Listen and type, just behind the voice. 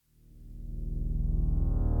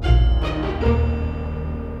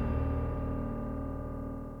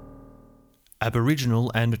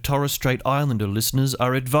Aboriginal and Torres Strait Islander listeners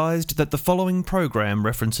are advised that the following program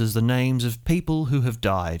references the names of people who have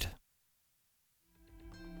died.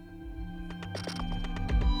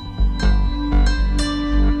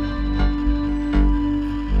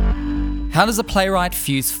 How does a playwright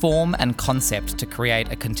fuse form and concept to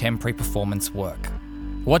create a contemporary performance work?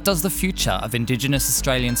 What does the future of Indigenous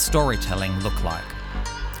Australian storytelling look like?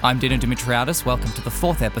 I'm Dino Dimitriadis. Welcome to the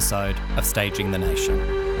fourth episode of Staging the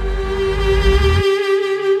Nation.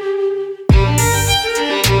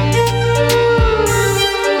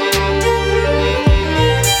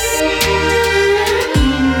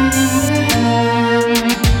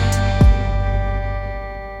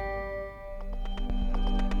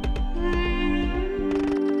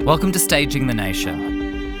 Welcome to Staging the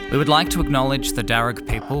Nation. We would like to acknowledge the Darug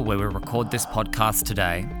people where we record this podcast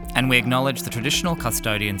today, and we acknowledge the traditional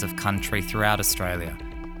custodians of country throughout Australia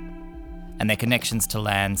and their connections to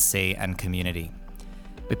land, sea and community.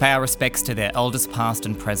 We pay our respects to their elders past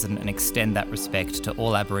and present and extend that respect to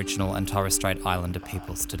all Aboriginal and Torres Strait Islander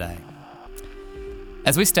peoples today.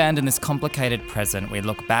 As we stand in this complicated present, we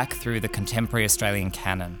look back through the contemporary Australian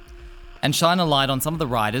canon and shine a light on some of the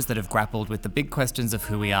writers that have grappled with the big questions of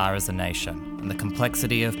who we are as a nation and the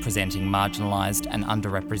complexity of presenting marginalised and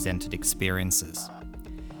underrepresented experiences.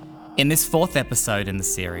 In this fourth episode in the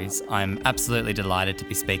series, I'm absolutely delighted to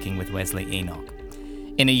be speaking with Wesley Enoch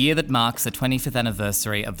in a year that marks the 25th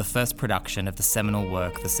anniversary of the first production of the seminal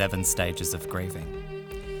work, The Seven Stages of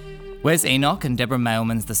Grieving. Wes Enoch and Deborah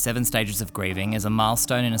Mailman's The Seven Stages of Grieving is a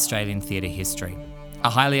milestone in Australian theatre history, a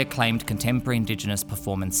highly acclaimed contemporary Indigenous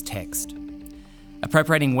performance text.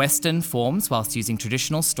 Appropriating Western forms whilst using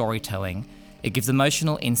traditional storytelling, it gives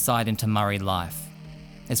emotional insight into Murri life.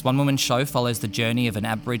 This one-woman show follows the journey of an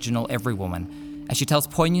Aboriginal everywoman as she tells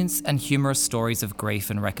poignant and humorous stories of grief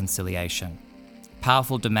and reconciliation.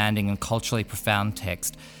 Powerful, demanding and culturally profound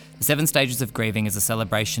text, The Seven Stages of Grieving is a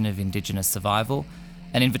celebration of Indigenous survival,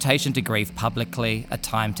 an invitation to grieve publicly, a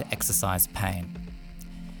time to exercise pain.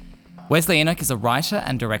 Wesley Enoch is a writer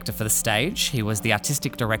and director for the stage. He was the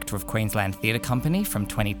artistic director of Queensland Theatre Company from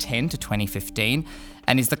 2010 to 2015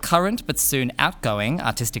 and is the current but soon outgoing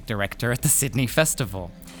artistic director at the Sydney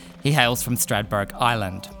Festival. He hails from Stradbroke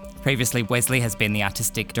Island. Previously, Wesley has been the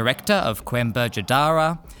artistic director of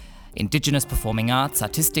Quemberjadara, Indigenous Performing Arts,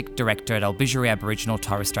 artistic director at Albijiri Aboriginal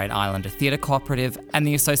Torres Strait Islander Theatre Cooperative and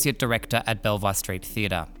the associate director at Belvoir Street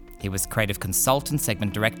Theatre. He was creative consultant,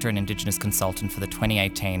 segment director and Indigenous consultant for the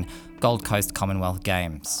 2018 Gold Coast Commonwealth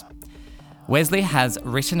Games. Wesley has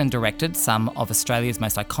written and directed some of Australia's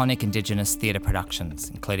most iconic Indigenous theatre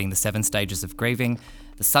productions, including The Seven Stages of Grieving,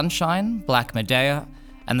 The Sunshine, Black Medea,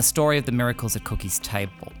 and The Story of the Miracles at Cookie's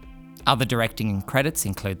Table. Other directing credits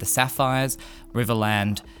include The Sapphires,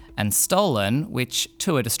 Riverland, and Stolen, which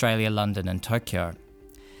toured Australia, London, and Tokyo.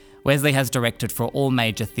 Wesley has directed for all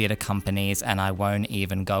major theatre companies, and I won't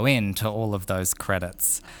even go into all of those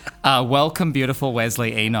credits. Welcome, beautiful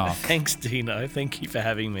Wesley Enoch. Thanks, Dino. Thank you for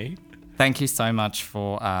having me. Thank you so much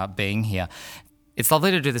for being here. It's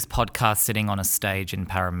lovely to do this podcast sitting on a stage in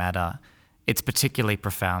Parramatta. It's particularly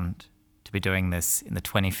profound to be doing this in the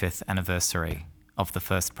 25th anniversary of the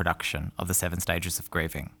first production of The Seven Stages of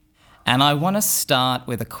Grieving. And I want to start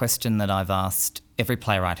with a question that I've asked every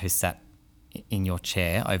playwright who's sat in your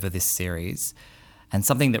chair over this series, and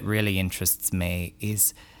something that really interests me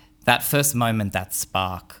is that first moment, that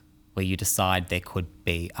spark where you decide there could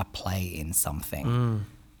be a play in something.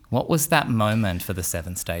 What was that moment for The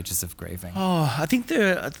Seven Stages of Grieving? Oh, I think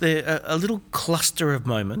there are a little cluster of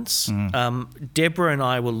moments. Deborah and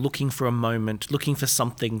I were looking for a moment, looking for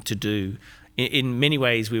something to do. In many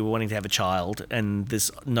ways, we were wanting to have a child, and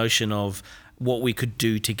this notion of what we could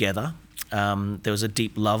do together. There was a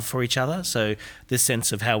deep love for each other, so this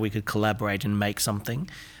sense of how we could collaborate and make something.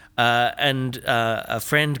 And a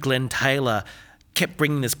friend, Glenn Taylor, kept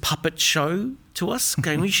bringing this puppet show to us,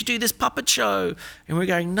 going, we should do this puppet show. And we're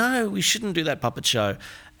going, no, we shouldn't do that puppet show.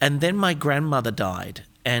 And then my grandmother died,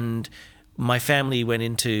 and my family went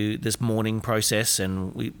into this mourning process,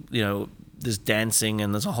 and there's dancing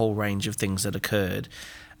and there's a whole range of things that occurred.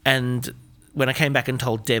 And when I came back and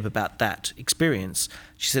told Deb about that experience,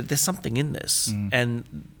 she said, there's something in this.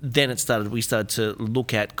 And then we started to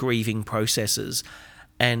look at grieving processes.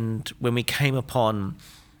 And when we came upon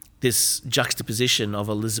this juxtaposition of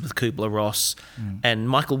Elizabeth Kubler-Ross and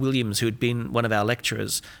Michael Williams, who had been one of our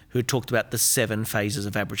lecturers, who had talked about the 7 phases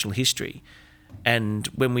of Aboriginal history. And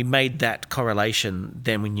when we made that correlation,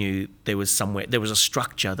 then we knew there was a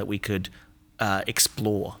structure that we could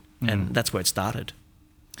explore. And that's where it started.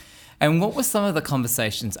 And what were some of the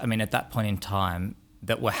conversations, at that point in time,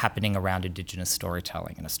 that were happening around Indigenous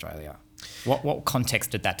storytelling in Australia? What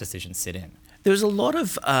context did that decision sit in? There was a lot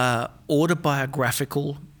of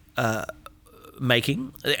autobiographical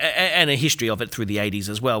making and a history of it through the 80s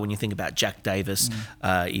as well. When you think about Jack Davis,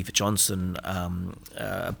 Eva Johnson,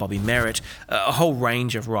 Bobby Merritt, a whole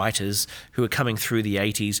range of writers who are coming through the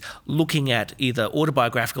 80s looking at either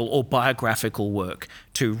autobiographical or biographical work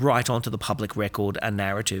to write onto the public record a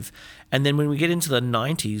narrative. And then when we get into the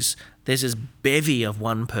 90s, there's this bevy of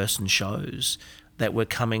one-person shows that were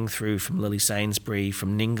coming through from Lily Sainsbury,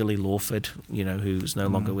 from Ningali Lawford, who's no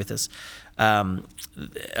longer with us. Deborah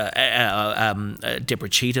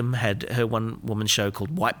Cheetham had her one-woman show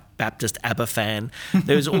called White Baptist ABBA Fan.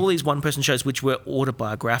 There was all these one-person shows which were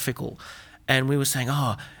autobiographical. And we were saying,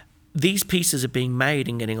 these pieces are being made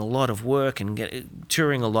and getting a lot of work and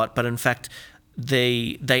touring a lot, but in fact,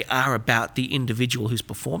 they are about the individual who's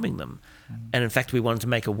performing them. And in fact, we wanted to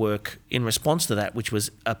make a work in response to that, which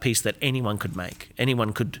was a piece that anyone could make.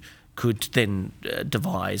 Anyone could then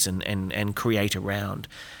devise and create around.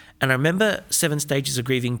 And I remember 7 Stages of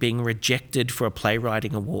Grieving being rejected for a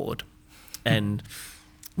playwriting award. And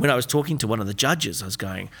when I was talking to one of the judges, I was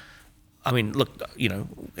going, look,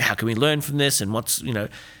 how can we learn from this? And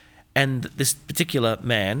and this particular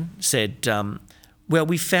man said, well,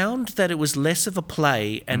 we found that it was less of a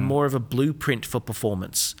play and more of a blueprint for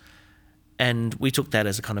performance. And we took that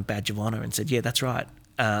as a kind of badge of honour and said, yeah, that's right,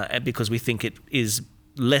 because we think it is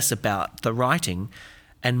less about the writing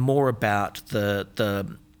and more about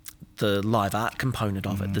the live art component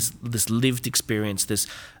of it, this lived experience, this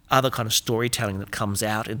other kind of storytelling that comes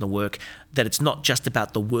out in the work, that it's not just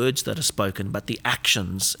about the words that are spoken, but the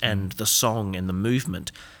actions and the song and the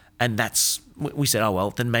movement. And we said, oh, well,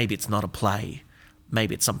 then maybe it's not a play.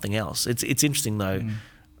 Maybe it's something else. It's interesting, though,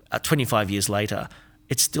 25 years later,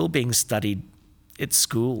 it's still being studied at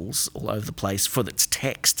schools all over the place for its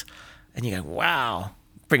text. And you go, wow,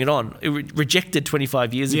 bring it on. It rejected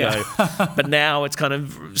 25 years ago, but now it's kind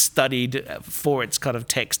of studied for its kind of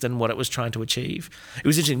text and what it was trying to achieve. It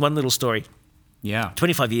was interesting, one little story. Yeah.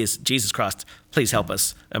 25 years, Jesus Christ, please help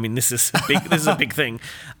us. This is a big thing.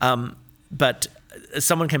 But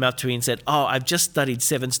someone came up to me and said, I've just studied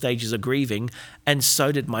 7 Stages of Grieving, and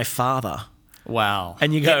so did my father. Wow.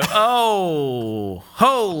 And you go, oh,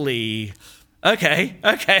 holy, okay.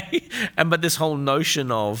 But this whole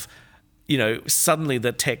notion of, suddenly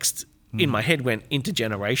the text in my head went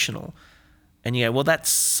intergenerational. And you go, well, that's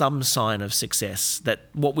some sign of success, that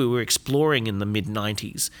what we were exploring in the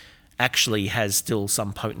mid-90s actually has still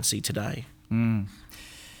some potency today.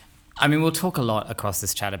 We'll talk a lot across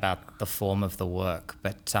this chat about the form of the work,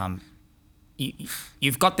 but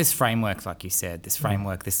you've got this framework, like you said, this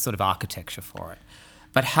sort of architecture for it.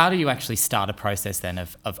 But how do you actually start a process then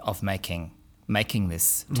of making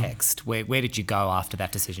this text? Where did you go after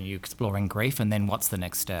that decision? You're exploring grief, and then what's the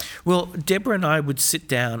next step? Well, Deborah and I would sit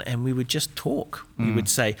down and we would just talk. We would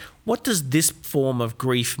say, what does this form of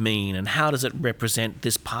grief mean, and how does it represent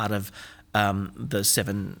this part of the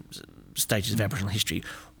 7 stages of Aboriginal history?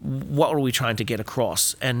 What are we trying to get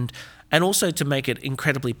across? And also to make it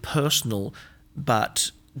incredibly personal,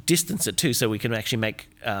 but distance it too, so we can actually make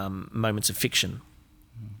moments of fiction.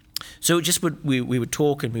 So it just we would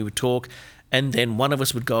talk, and then one of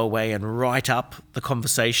us would go away and write up the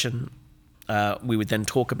conversation. We would then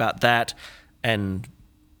talk about that, and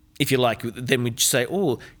if you like, then we'd say,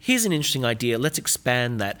 oh, here's an interesting idea, let's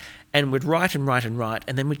expand that. And we'd write, and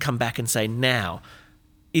then we'd come back and say, now,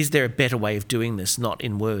 is there a better way of doing this, not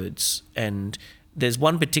in words? And there's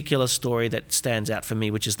one particular story that stands out for me,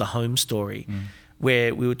 which is the home story,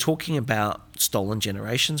 where we were talking about stolen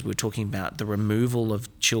generations. We were talking about the removal of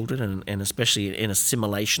children and especially an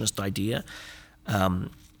assimilationist idea.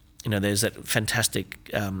 There's that fantastic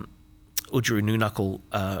Udjuru Noonuccal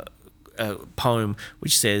poem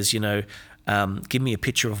which says, give me a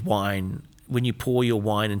pitcher of wine. When you pour your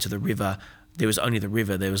wine into the river, there was only the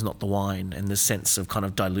river, there was not the wine, and the sense of kind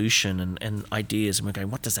of dilution and ideas. And we're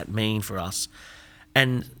going, what does that mean for us?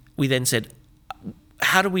 And we then said,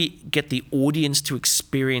 how do we get the audience to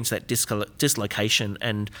experience that dislocation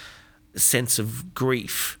and sense of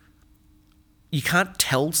grief? You can't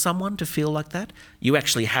tell someone to feel like that. You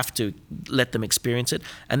actually have to let them experience it.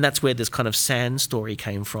 And that's where this kind of sand story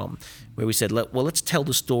came from, where we said, let's tell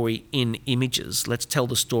the story in images. Let's tell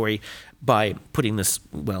the story by putting this,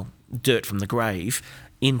 dirt from the grave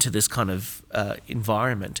into this kind of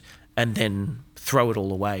environment, and then throw it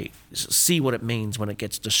all away. See what it means when it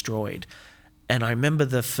gets destroyed. And I remember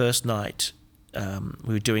the first night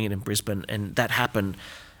we were doing it in Brisbane, and that happened,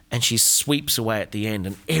 and she sweeps away at the end,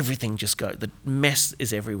 and everything just goes. The mess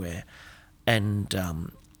is everywhere, and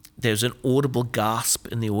there's an audible gasp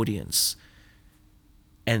in the audience,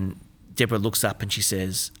 and Deborah looks up and she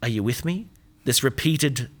says, "Are you with me?" This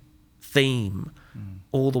repeated theme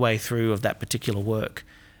all the way through of that particular work.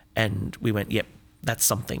 And we went, yep, that's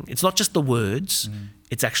something. It's not just the words,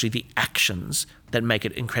 it's actually the actions that make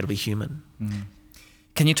it incredibly human.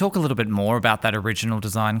 Can you talk a little bit more about that original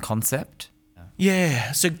design concept?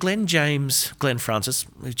 Yeah, so Glenn Francis,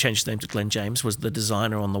 who changed his name to Glenn James, was the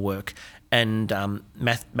designer on the work, and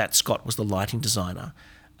Matt Scott was the lighting designer.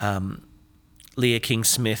 Leah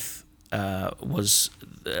King-Smith was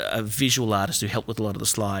a visual artist who helped with a lot of the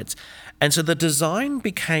slides. And so the design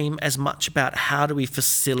became as much about how do we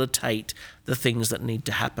facilitate the things that need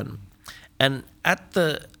to happen. And at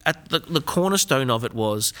the cornerstone of it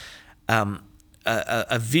was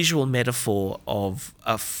a visual metaphor of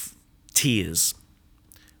tears.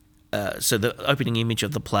 So the opening image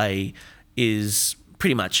of the play is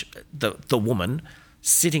pretty much the woman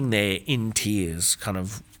sitting there in tears, kind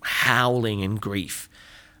of howling in grief.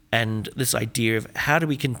 And this idea of how do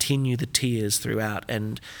we continue the tears throughout.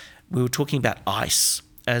 And we were talking about ice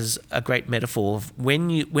as a great metaphor of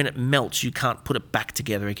when it melts, you can't put it back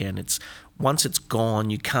together again. Once it's gone,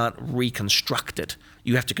 you can't reconstruct it.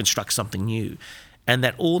 You have to construct something new. And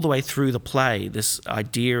that all the way through the play, this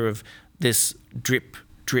idea of this drip,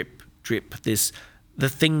 drip, drip, the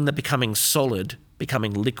thing that becoming solid,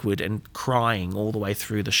 becoming liquid and crying all the way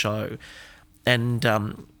through the show. And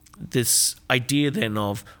this idea then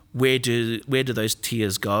of where do those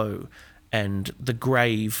tears go? And the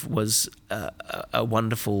grave was a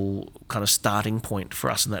wonderful kind of starting point for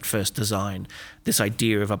us in that first design. This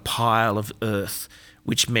idea of a pile of earth,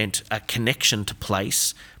 which meant a connection to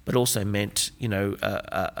place, but also meant,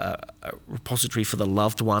 a repository for the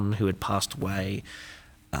loved one who had passed away.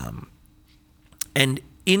 And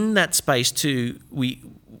in that space too,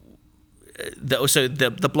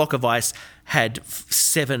 the block of ice had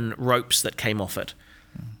 7 ropes that came off it,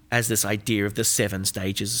 as this idea of the 7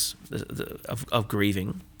 stages of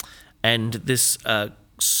grieving. And this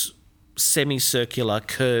semicircular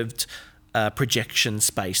curved projection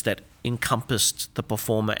space that encompassed the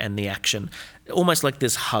performer and the action, almost like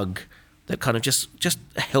this hug that kind of just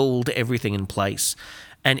held everything in place.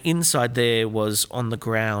 And inside there was on the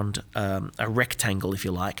ground a rectangle, if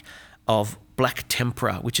you like, of black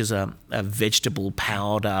tempera, which is a vegetable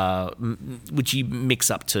powder which you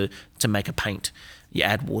mix up to make a paint. You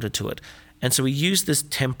add water to it. And so we used this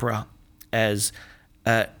tempera as,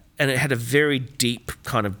 and it had a very deep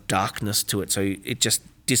kind of darkness to it, so it just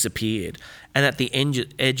disappeared. And at the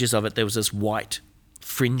edges of it, there was this white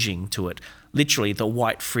fringing to it, literally the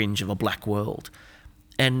white fringe of a black world.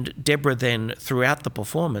 And Deborah then, throughout the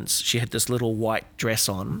performance, she had this little white dress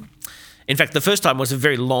on. In fact, the first time was a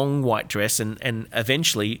very long white dress, and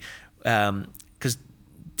eventually, because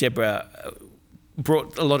Deborah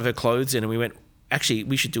brought a lot of her clothes in, and we went, actually,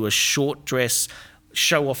 we should do a short dress,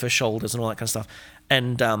 show off her shoulders and all that kind of stuff.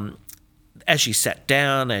 And as she sat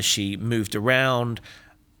down, as she moved around,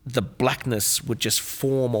 the blackness would just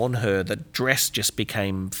form on her. The dress just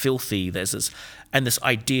became filthy. There's this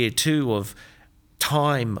idea too of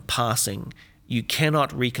time passing. You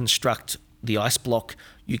cannot reconstruct the ice block.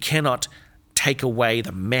 You cannot take away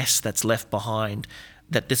the mess that's left behind.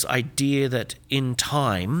 That this idea that in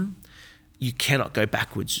time, you cannot go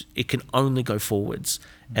backwards. It can only go forwards.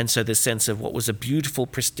 And so the sense of what was a beautiful,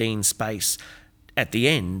 pristine space at the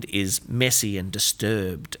end is messy and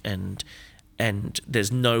disturbed, and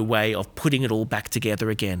there's no way of putting it all back together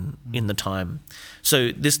again in the time.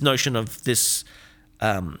 So this notion of this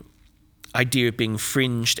idea of being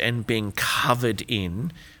fringed and being covered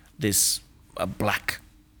in this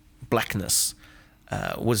blackness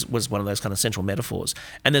was one of those kind of central metaphors.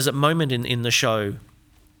 And there's a moment in the show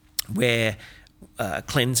where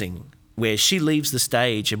cleansing, where she leaves the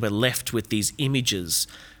stage and we're left with these images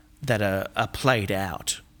that are played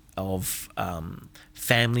out of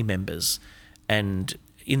family members. And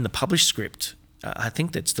in the published script, I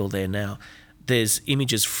think that's still there now, there's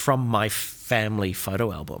images from my family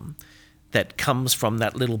photo album that comes from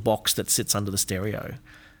that little box that sits under the stereo,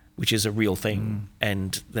 which is a real thing.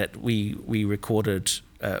 And that we recorded,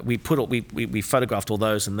 we photographed all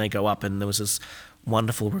those, and they go up, and there was this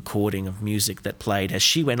wonderful recording of music that played as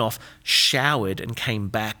she went off, showered, and came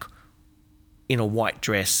back in a white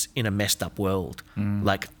dress in a messed up world.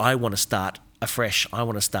 Like, I want to start afresh, I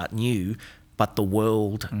want to start new, but the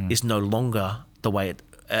world is no longer the way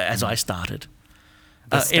as I started.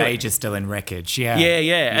 The stage is still in wreckage. Yeah.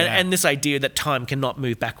 And this idea that time cannot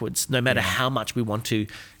move backwards, no matter how much we want to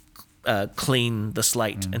clean the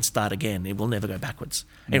slate and start again. It will never go backwards.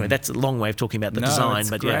 Anyway, that's a long way of talking about the design.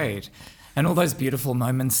 But great. Yeah. And all those beautiful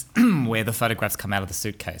moments where the photographs come out of the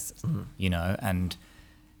suitcase, and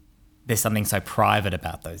there's something so private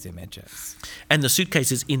about those images. And the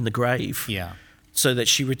suitcase is in the grave. Yeah. So that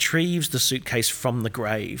she retrieves the suitcase from the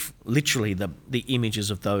grave, literally the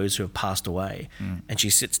images of those who have passed away, and she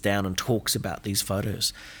sits down and talks about these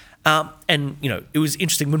photos. And, you know, it was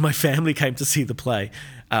interesting when my family came to see the play,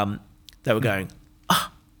 they were going,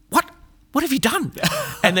 what have you done?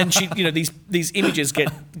 And then she, you know, these images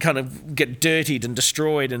get dirtied and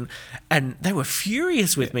destroyed, and they were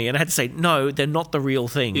furious with me, and I had to say, no, they're not the real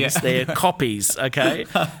things. Yeah. They're copies, okay?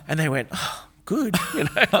 And they went, oh, good, you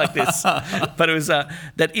know, like this. But it was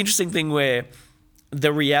that interesting thing where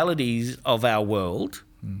the realities of our world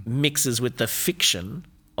mixes with the fiction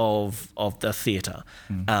of the theatre.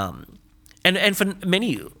 And for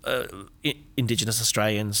many Indigenous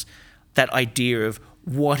Australians, that idea of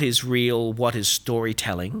what is real, what is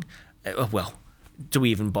storytelling, well, do we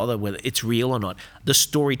even bother whether it's real or not? The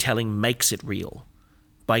storytelling makes it real.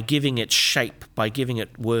 By giving it shape, by giving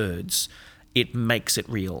it words, it makes it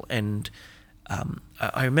real. And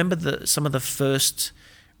I remember some of the first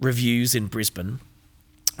reviews in Brisbane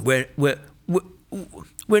were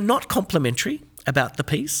not complimentary about the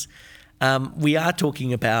piece. We are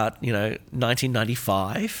talking about, you know,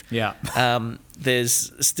 1995. Yeah.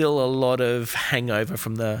 There's still a lot of hangover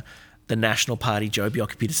from the National Party Joh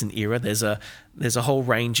Bjelke-Petersen era. There's a whole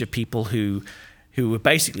range of people who were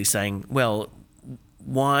basically saying, well,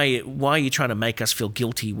 why are you trying to make us feel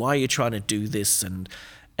guilty? Why are you trying to do this?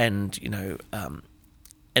 And you know, and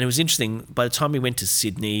it was interesting, by the time we went to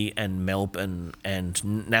Sydney and Melbourne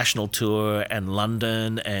and national tour and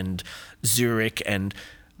London and Zurich and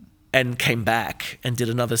came back and did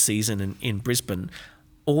another season in Brisbane,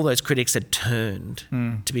 all those critics had turned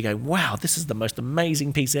to be going, wow, this is the most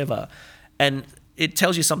amazing piece ever. And it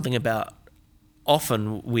tells you something about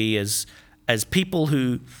often we as people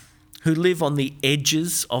who live on the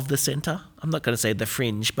edges of the centre, I'm not going to say the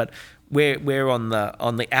fringe, but we're on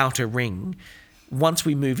the outer ring. Once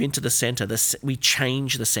we move into the centre, we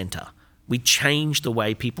change the centre. We change the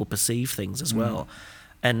way people perceive things as well.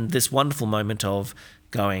 And this wonderful moment of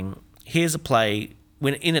going, here's a play,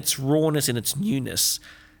 when in its rawness, in its newness,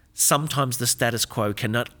 sometimes the status quo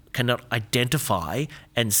cannot identify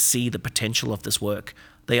and see the potential of this work.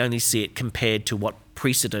 They only see it compared to what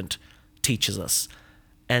precedent teaches us.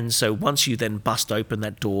 And so once you then bust open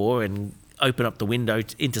that door and open up the window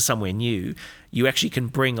into somewhere new, you actually can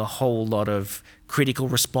bring a whole lot of critical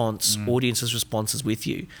response, audiences' responses with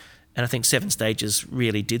you. And I think Seven Stages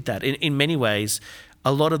really did that. In many ways,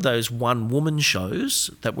 a lot of those one-woman shows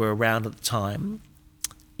that were around at the time,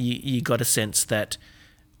 you got a sense that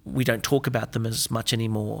we don't talk about them as much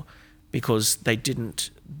anymore because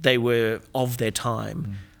they were of their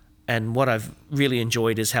time. And what I've really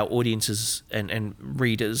enjoyed is how audiences and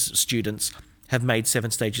readers, students, have made Seven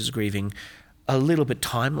Stages of Grieving a little bit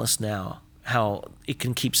timeless now, how it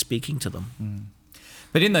can keep speaking to them.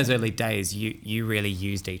 But in those early days, you really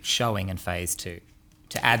used each showing and phase to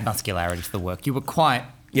add muscularity to the work. You were quite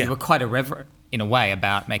irreverent in a way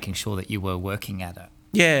about making sure that you were working at it.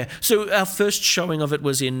 Yeah. So our first showing of it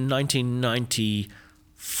was in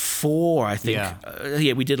 1994, I think.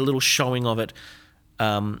 Yeah, we did a little showing of it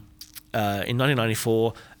in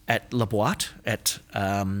 1994 at La Boite at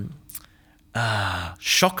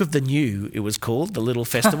Shock of the New, it was called, the little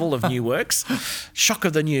festival of new works. Shock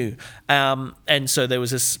of the New. And so there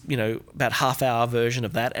was this, about half-hour version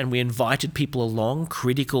of that, and we invited people along,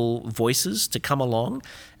 critical voices, to come along,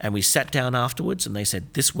 and we sat down afterwards, and they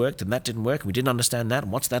said, this worked and that didn't work, and we didn't understand that,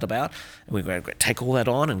 and what's that about? And we were going to take all that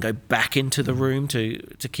on and go back into the room to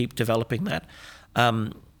keep developing that.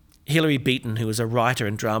 Hilary Beaton, who was a writer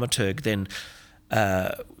and dramaturg, then...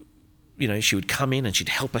 she would come in and she'd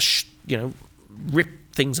help us, rip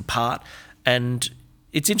things apart. And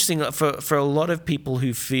it's interesting for a lot of people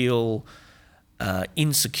who feel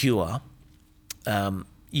insecure,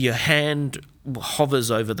 your hand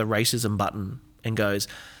hovers over the racism button and goes,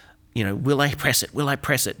 will I press it? Will I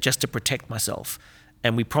press it just to protect myself?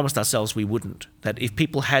 And we promised ourselves we wouldn't. That if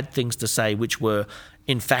people had things to say which were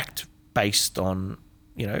in fact based on,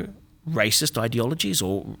 racist ideologies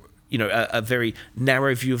or a very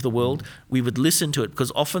narrow view of the world, we would listen to it,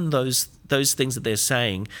 because often those things that they're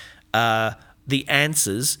saying are the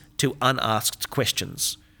answers to unasked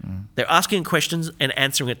questions. They're asking questions and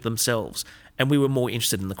answering it themselves, and we were more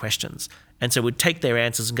interested in the questions. And so we'd take their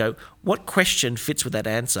answers and go, what question fits with that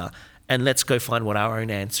answer? And let's go find what our own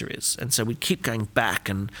answer is. And so we'd keep going back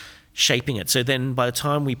and shaping it. So then by the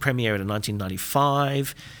time we premiered in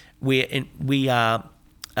 1995, we are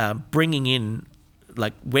bringing in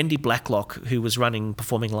like Wendy Blacklock, who was running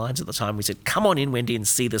Performing Lines at the time. We said, come on in, Wendy, and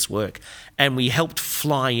see this work. And we helped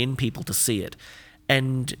fly in people to see it.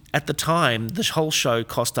 And at the time, the whole show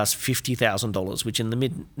cost us $50,000, which in the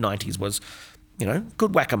mid-90s was,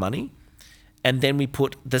 good whack of money. And then we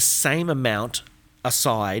put the same amount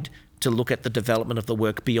aside to look at the development of the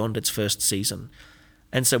work beyond its first season.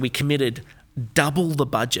 And so we committed double the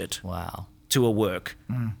budget Wow. to a work,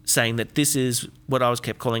 saying that this is what I was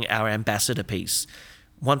kept calling our ambassador piece.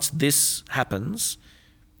 Once this happens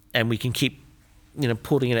and we can keep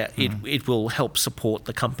putting it out, it will help support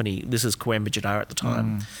the company. This is Coimbra Jadar at the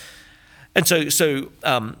time. And so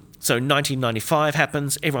 1995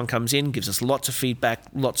 happens, everyone comes in, gives us lots of feedback,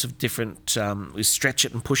 lots of different, we stretch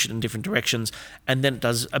it and push it in different directions, and then it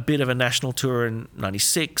does a bit of a national tour in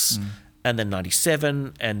 96, and then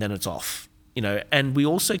 97, and then it's off. And we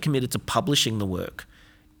also committed to publishing the work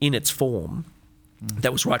in its form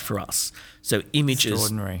that was right for us. So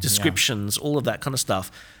images, descriptions, all of that kind of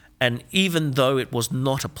stuff. And even though it was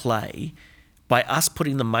not a play, by us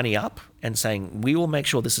putting the money up and saying, we will make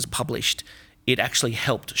sure this is published, it actually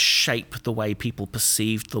helped shape the way people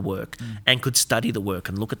perceived the work and could study the work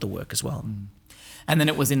and look at the work as well. And then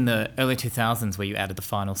it was in the early 2000s where you added the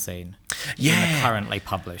final scene in the currently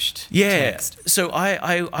published text. So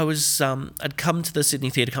I was, I'd come to the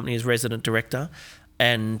Sydney Theatre Company as resident director,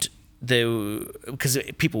 and because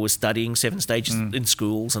people were studying Seven Stages in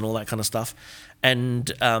schools and all that kind of stuff. And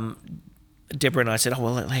Deborah and I said,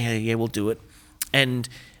 yeah, we'll do it. And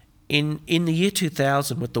in the year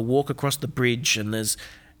 2000, with the walk across the bridge, and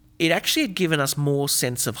it actually had given us more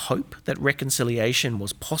sense of hope that reconciliation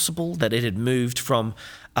was possible, that it had moved from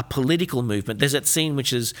a political movement. There's that scene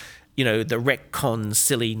which is, the retcon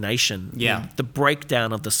silly nation. Yeah. The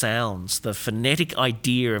breakdown of the sounds, the phonetic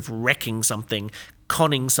idea of wrecking something,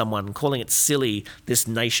 conning someone, calling it silly, this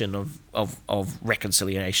nation of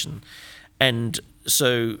reconciliation. And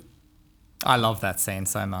so... I love that scene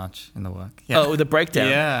so much in the work. Yeah. Oh, the breakdown.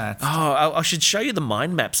 Yeah. I should show you the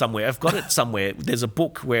mind map somewhere. I've got it somewhere. There's a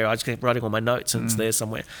book where I just keep writing all my notes, and it's there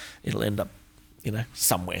somewhere. It'll end up,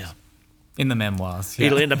 somewhere. In the memoirs. Yeah.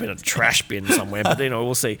 It'll end up in a trash bin somewhere, but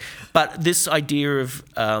we'll see. But this idea of,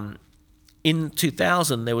 in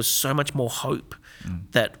 2000, there was so much more hope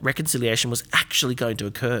that reconciliation was actually going to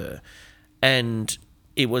occur. And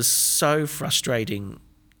it was so frustrating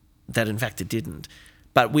that, in fact, it didn't.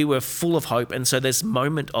 But we were full of hope, and so this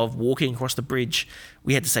moment of walking across the bridge,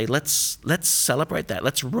 we had to say, let's celebrate that.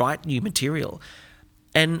 Let's write new material.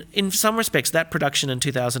 And in some respects, that production in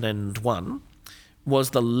 2001 was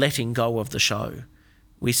the letting go of the show.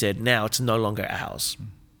 We said, now it's no longer ours.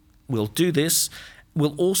 We'll do this.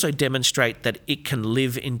 We'll also demonstrate that it can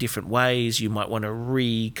live in different ways. You might want to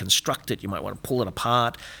reconstruct it. You might want to pull it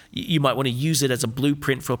apart. You might want to use it as a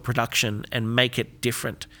blueprint for production and make it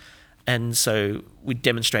different. And so we're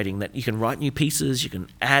demonstrating that you can write new pieces, you can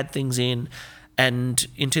add things in. And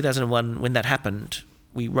in 2001, when that happened,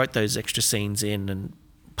 we wrote those extra scenes in and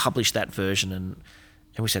published that version. And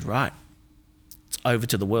we said, right, it's over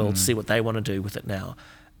to the world, see what they want to do with it now.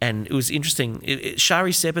 And it was interesting.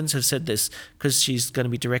 Shari Sebens has said this because she's going to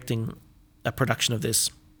be directing a production of this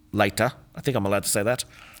later. I think I'm allowed to say that.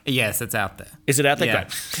 Yes, it's out there. Is it out there?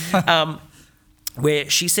 Yeah. Great. Where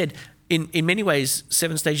she said, in many ways,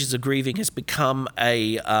 Seven Stages of Grieving has become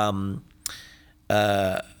a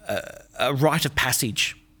rite of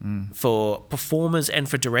passage for performers and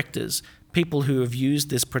for directors, people who have used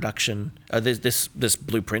this production, this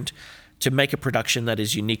blueprint, to make a production that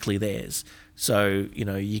is uniquely theirs. So,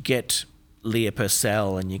 you get Leah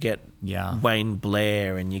Purcell, and you get Wayne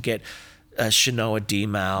Blair, and you get Shanoa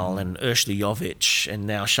Demal and Ursula Jovic, and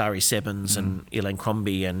now Shari Sebens and Elaine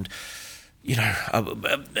Crombie, and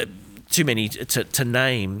too many to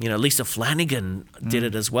name. Lisa Flanagan did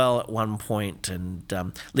it as well at one point,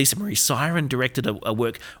 and Lisa Marie Siren directed a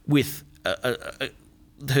work with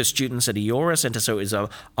her students at Eora Centre, so it was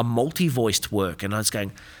a multi-voiced work. And I was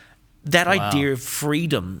going, that idea of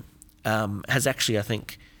freedom has actually, I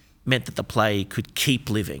think, meant that the play could keep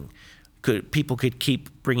living. People could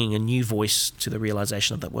keep bringing a new voice to the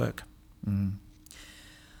realisation of that work.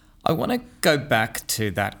 I want to go back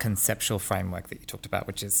to that conceptual framework that you talked about,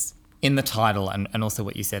 which is in the title, and also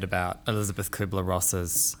what you said about Elizabeth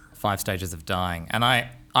Kubler-Ross's 5 Stages of Dying. And I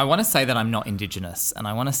want to say that I'm not Indigenous, and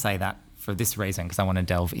I want to say that for this reason, because I want to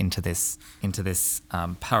delve into this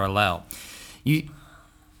parallel.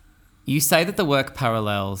 You say that the work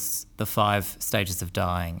parallels the 5 Stages of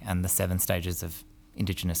Dying and the 7 Stages of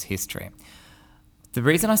Indigenous history. The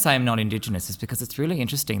reason I say I'm not Indigenous is because it's really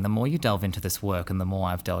interesting. The more you delve into this work and the more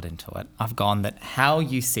I've delved into it, I've gone that how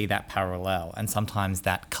you see that parallel and sometimes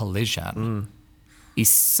that collision is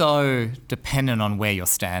so dependent on where you're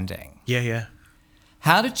standing. Yeah.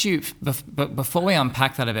 How did you, before we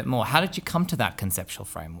unpack that a bit more, how did you come to that conceptual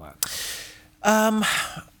framework?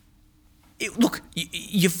 Look,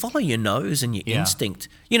 you follow your nose and your instinct.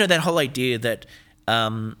 You know, that whole idea that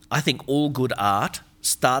I think all good art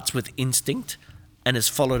starts with instinct and is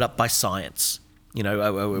followed up by science,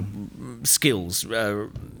 skills,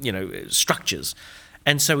 structures.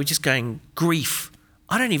 And so we're just going, grief.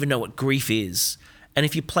 I don't even know what grief is. And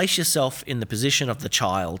if you place yourself in the position of the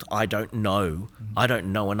child, I don't know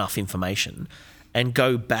enough information, and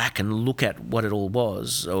go back and look at what it all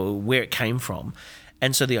was or where it came from.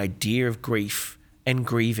 And so the idea of grief and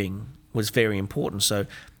grieving was very important. So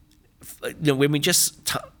when we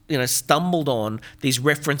just stumbled on these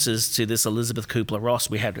references to this Elizabeth Kubler-Ross,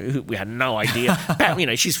 we had no idea.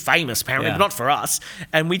 Apparently, she's famous, apparently, but not for us.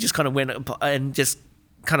 And we just kind of went and just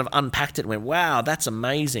kind of unpacked it and went, wow, that's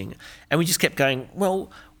amazing. And we just kept going,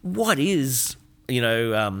 well, what is,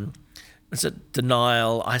 is it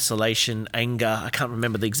denial, isolation, anger? I can't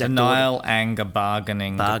remember the exact Denial, order. anger,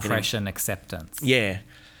 bargaining, depression, acceptance. Yeah.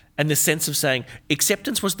 And the sense of saying,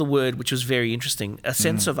 acceptance was the word, which was very interesting. A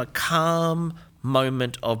sense of a calm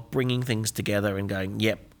moment of bringing things together and going,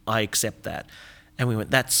 yep, I accept that. And we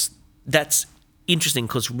went, that's interesting,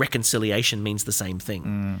 because reconciliation means the same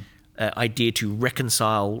thing. Idea to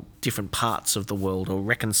reconcile different parts of the world, or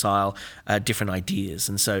reconcile different ideas.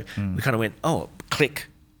 And so we kind of went, oh, click.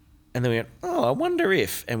 And then we went, oh, I wonder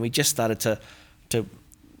if. And we just started to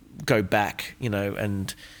go back,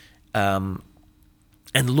 and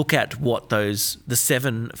look at what the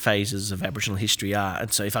 7 phases of Aboriginal history are.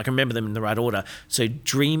 And so if I can remember them in the right order. So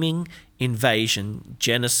dreaming, invasion,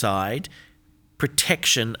 genocide,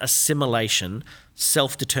 protection, assimilation,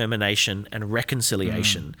 self-determination, and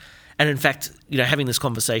reconciliation. And in fact, having this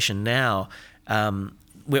conversation now,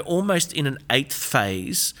 we're almost in an 8th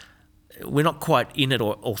phase. We're not quite in it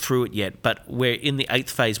or through it yet, but we're in the 8th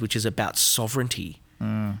phase, which is about sovereignty.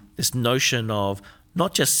 This notion of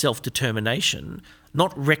not just self-determination,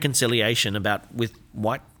 not reconciliation with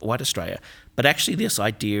white Australia, but actually this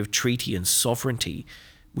idea of treaty and sovereignty,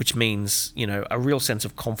 which means, a real sense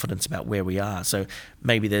of confidence about where we are. So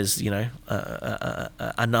maybe there's,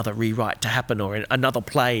 another rewrite to happen, or another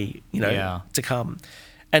play, to come.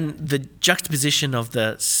 And the juxtaposition of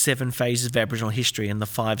the 7 phases of Aboriginal history and the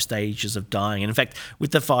 5 stages of dying. And in fact,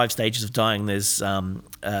 with the 5 stages of dying, there's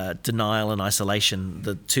denial and isolation,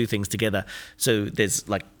 the 2 things together. So there's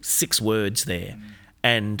like 6 words there.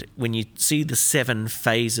 And when you see the 7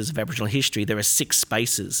 phases of Aboriginal history, there are 6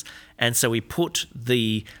 spaces. And so we put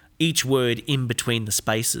each word in between the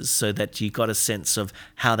spaces, so that you got a sense of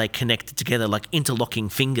how they connected together, like interlocking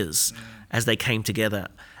fingers as they came together.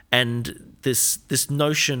 And this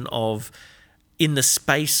notion of, in the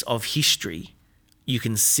space of history, you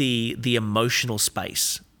can see the emotional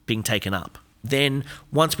space being taken up. Then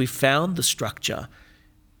once we found the structure,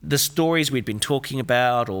 the stories we'd been talking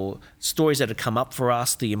about, or stories that had come up for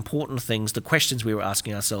us, the important things, the questions we were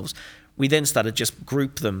asking ourselves, we then started just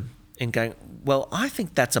group them and going, well, I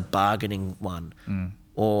think that's a bargaining one.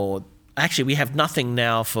 Or actually we have nothing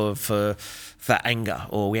now for anger,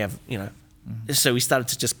 or we have, So we started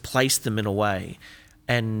to just place them in a way.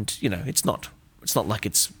 And, it's not like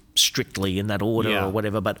it's strictly in that order or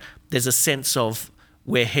whatever, but there's a sense of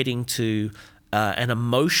we're heading to an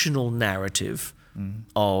emotional narrative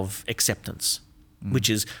of acceptance, which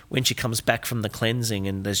is when she comes back from the cleansing,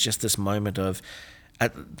 and there's just this moment of,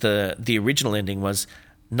 the original ending was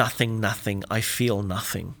nothing, I feel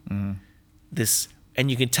nothing. And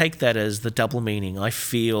you can take that as the double meaning. I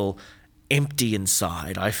feel empty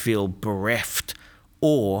inside, I feel bereft,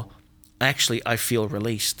 or actually I feel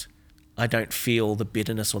released. I don't feel the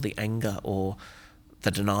bitterness or the anger or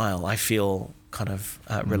the denial. I feel kind of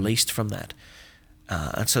released from that.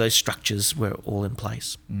 And so those structures were all in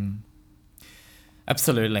place.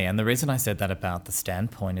 Absolutely. And the reason I said that about the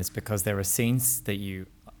standpoint is because there are scenes that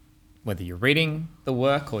whether you're reading the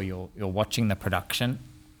work or you're watching the production,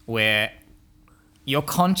 where you're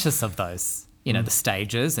conscious of those, the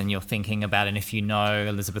stages, and you're thinking about it. And if you know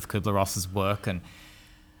Elizabeth Kubler-Ross's work, and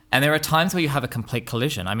there are times where you have a complete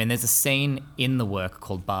collision. I mean, there's a scene in the work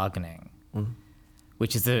called Bargaining,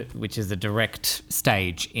 which is a direct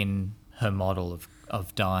stage in her model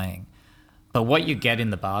of dying. But what you get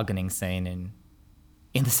in the bargaining scene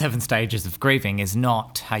in the 7 stages of grieving is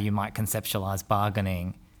not how you might conceptualize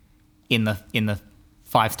bargaining in the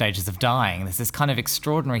 5 stages of dying. There's this kind of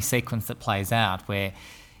extraordinary sequence that plays out where,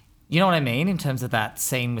 you know what I mean, in terms of that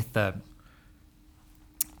scene with the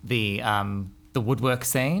woodwork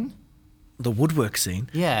scene. The woodwork scene?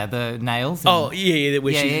 Yeah, the nails. Where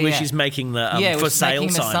she's making the for sale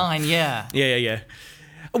making sign. The sign, yeah. Yeah.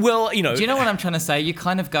 Well, you know... Do you know what I'm trying to say? You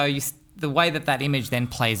kind of go, the way that image then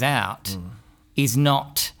plays out is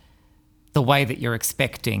not the way that you're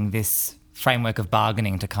expecting this framework of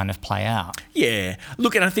bargaining to kind of play out. Yeah.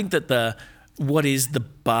 Look, and I think that what is the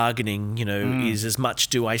bargaining, you know, is as much,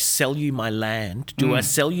 do I sell you my land? Do I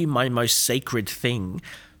sell you my most sacred thing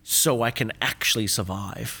so I can actually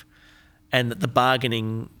survive? And that the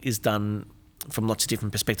bargaining is done from lots of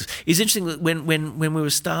different perspectives. It's interesting that when we were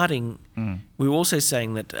starting, we were also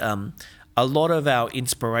saying that a lot of our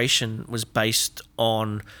inspiration was based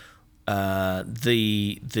on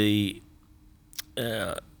the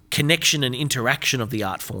connection and interaction of the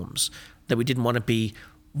art forms, that we didn't want to be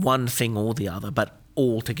one thing or the other, but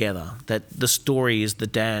all together, that the story is the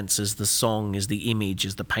dance, is the song, is the image,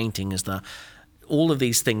 is the painting, is the... all of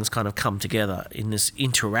these things kind of come together in this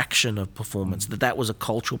interaction of performance, that was a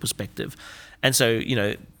cultural perspective. And so, you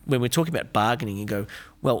know, when we're talking about bargaining, you go,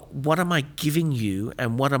 well, what am I giving you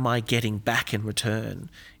and what am I getting back in return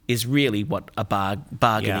is really what a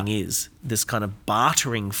bargaining is. This kind of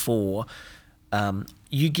bartering for,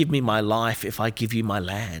 you give me my life if I give you my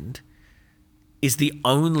land, is the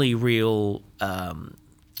only real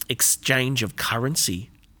exchange of currency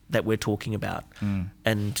that we're talking about.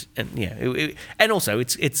 And also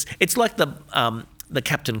it's like the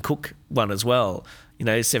Captain Cook one as well, you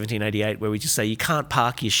know, 1788, where we just say you can't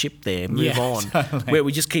park your ship there, move on. Totally. Where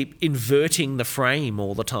we just keep inverting the frame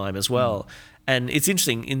all the time as well. And it's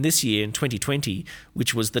interesting, in this year, in 2020,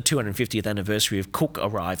 which was the 250th anniversary of Cook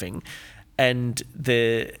arriving, and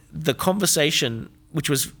the conversation, which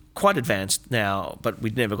was quite advanced now, but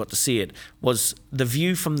we'd never got to see it, was the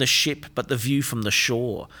view from the ship, but the view from the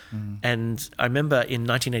shore. And I remember in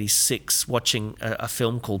 1986 watching a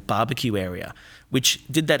film called Barbecue Area, which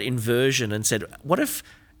did that inversion and said, what if,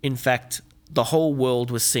 in fact, the whole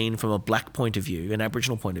world was seen from a black point of view, an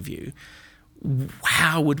Aboriginal point of view?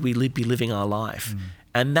 How would we be living our life?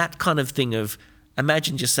 And that kind of thing of,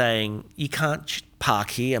 imagine just saying, you can't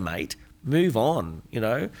park here, mate, move on, you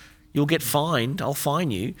know? You'll get fined, I'll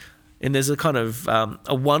fine you. And there's a kind of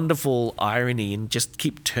a wonderful irony in just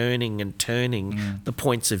keep turning and turning the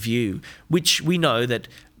points of view, which we know that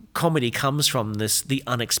comedy comes from the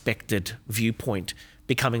unexpected viewpoint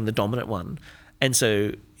becoming the dominant one. And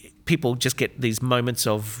so people just get these moments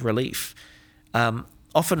of relief.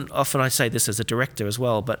 Often I say this as a director as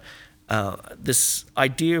well, but this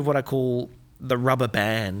idea of what I call the rubber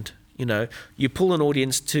band, you know, you pull an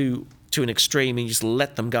audience to an extreme and you just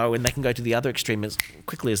let them go and they can go to the other extreme as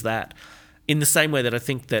quickly as that. In the same way that I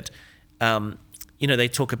think that, you know, they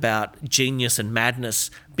talk about genius and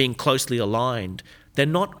madness being closely aligned. They're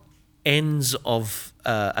not ends of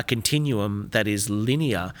a continuum that is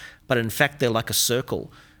linear, but in fact they're like a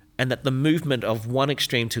circle, and that the movement of one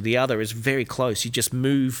extreme to the other is very close. You just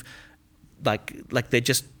move like they're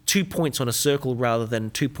just 2 points on a circle rather than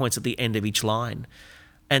 2 points at the end of each line.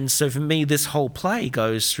 And so for me, this whole play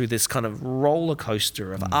goes through this kind of roller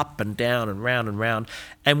coaster of up and down and round and round.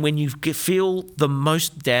 And when you feel the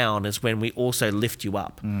most down is when we also lift you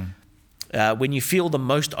up. When you feel the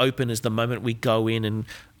most open is the moment we go in and,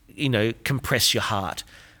 you know, compress your heart.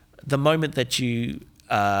 The moment that you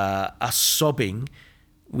are sobbing,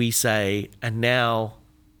 we say, and now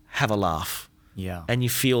have a laugh. Yeah. And you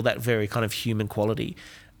feel that very kind of human quality,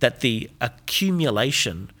 that the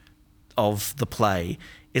accumulation of the play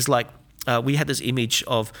is like, we had this image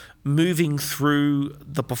of moving through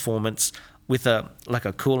the performance with a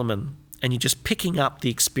Coolerman, and you're just picking up the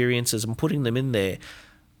experiences and putting them in there.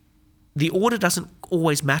 The order doesn't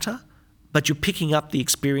always matter, but you're picking up the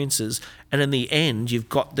experiences, and in the end, you've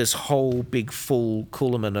got this whole big full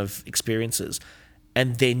Coolerman of experiences,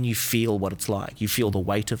 and then you feel what it's like. You feel the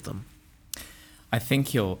weight of them. I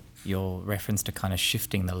think your reference to kind of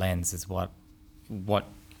shifting the lens is what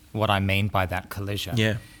I mean by that collision.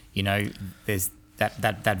 Yeah. You know, there's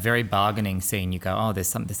that very bargaining scene. You go, oh, there's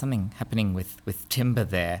something happening with timber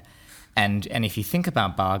there. And if you think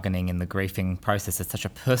about bargaining in the grieving process, it's such a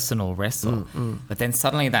personal wrestle. But then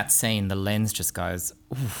suddenly that scene, the lens just goes,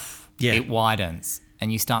 oof, it widens.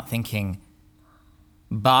 And you start thinking,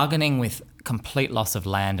 bargaining with complete loss of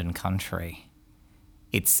land and country,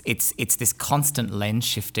 it's this constant lens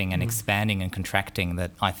shifting and expanding and contracting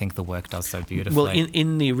that I think the work does so beautifully. Well,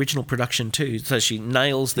 in the original production too, so she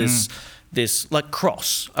nails this like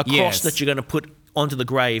cross that you're going to put onto the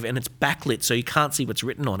grave, and it's backlit so you can't see what's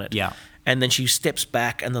written on it. Yeah. And then she steps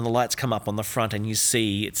back, and then the lights come up on the front, and you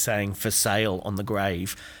see it saying "for sale" on the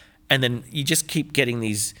grave, and then you just keep getting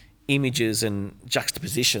these images and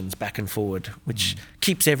juxtapositions back and forward, which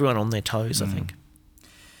keeps everyone on their toes, I think.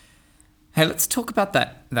 Hey, let's talk about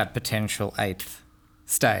that potential 8th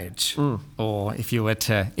stage, or if you were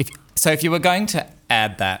going to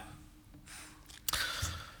add that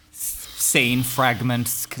scene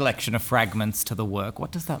fragments, collection of fragments to the work,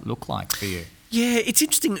 what does that look like for you? Yeah, it's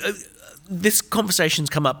interesting. This conversation's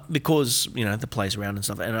come up because, the play's around and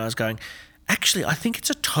stuff, and I was going, actually, I think it's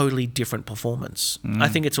a totally different performance. I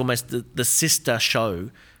think it's almost the sister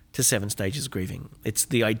show to Seven Stages of Grieving. It's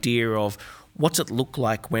the idea of what's it look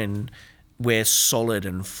like when we're solid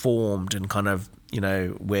and formed and kind of,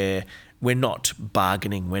 we're not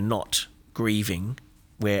bargaining, we're not grieving,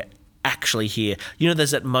 we're actually here.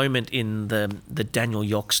 There's that moment in the Daniel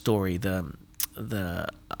Yock story, the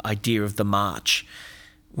idea of the march,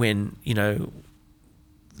 when,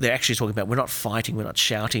 they're actually talking about we're not fighting, we're not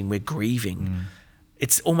shouting, we're grieving.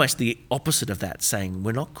 It's almost the opposite of that, saying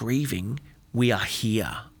we're not grieving, we are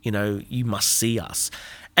here. You must see us.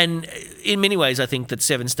 And in many ways, I think that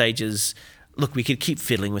Seven Stages, look, we could keep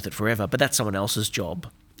fiddling with it forever, but that's someone else's job,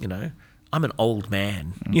 I'm an old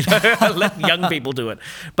man, let young people do it.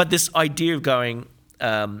 But this idea of going,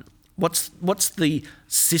 what's the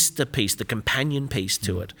sister piece, the companion piece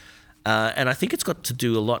to it? And I think it's got to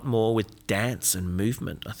do a lot more with dance and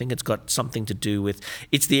movement. I think it's got something to do with,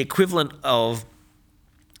 it's the equivalent of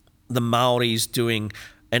the Maoris doing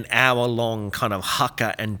an hour-long kind of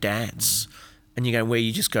haka and dance. And you go, where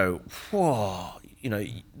you just go, whoa,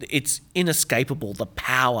 it's inescapable, the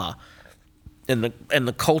power and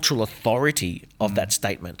the cultural authority of that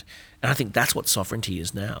statement. And I think that's what sovereignty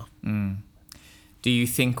is now. Do you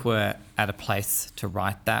think we're at a place to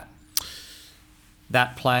write that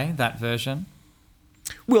play, that version?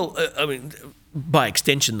 Well, by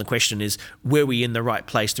extension, the question is, were we in the right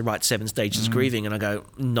place to write Seven Stages of Grieving? And I go,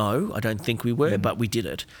 no, I don't think we were, but we did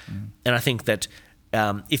it. And I think that,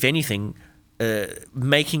 if anything,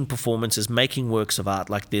 making performances, making works of art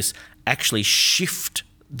like this actually shift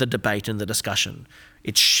the debate and the discussion.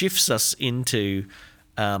 It shifts us into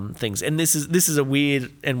things. And this is a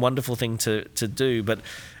weird and wonderful thing to do, but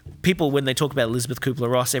people, when they talk about Elizabeth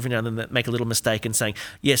Kubler-Ross, every now and then they make a little mistake in saying,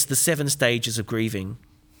 yes, the 7 stages of grieving.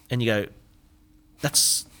 And you go,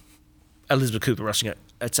 that's Elizabeth Kubler-Ross. You go,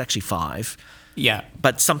 it's actually 5. Yeah.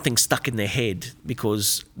 But something's stuck in their head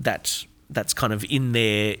because that's kind of in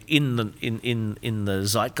there in the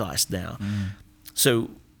zeitgeist now. So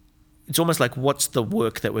it's almost like, what's the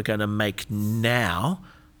work that we're going to make now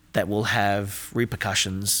that will have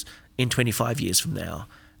repercussions in 25 years from now?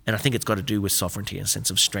 And I think it's got to do with sovereignty and a sense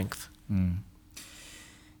of strength.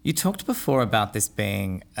 You talked before about this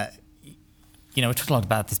being, we talked a lot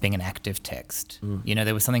about this being an active text.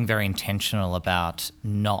 There was something very intentional about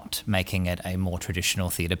not making it a more traditional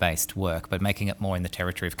theatre-based work, but making it more in the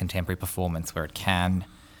territory of contemporary performance, where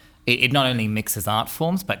it not only mixes art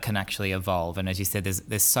forms, but can actually evolve. And as you said,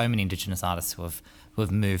 there's so many Indigenous artists who have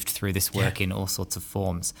moved through this work in all sorts of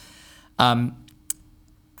forms.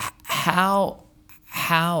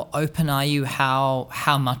 How open are you?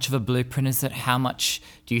 How much of a blueprint is it? How much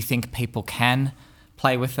do you think people can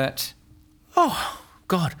play with it? Oh,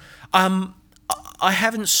 God. I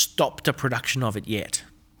haven't stopped a production of it yet.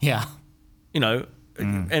 Yeah.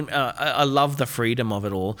 And I love the freedom of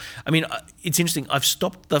it all. I mean, it's interesting. I've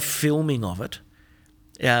stopped the filming of it.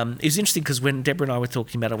 It's interesting because when Deborah and I were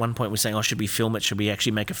talking about it at one point, we're saying, should we film it? Should we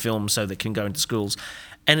actually make a film so that it can go into schools?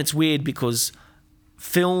 And it's weird because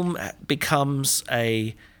film becomes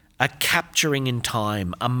a capturing in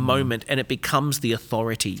time, a moment, and it becomes the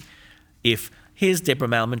authority. If here's Deborah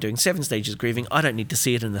Mailman doing 7 Stages of Grieving, I don't need to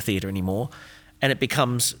see it in the theatre anymore. And it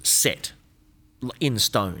becomes set in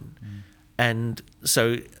stone. And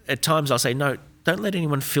so at times I'll say, no, don't let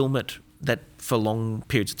anyone film it that for long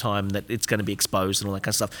periods of time that it's going to be exposed and all that kind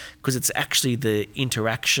of stuff, because it's actually the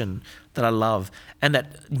interaction that I love, and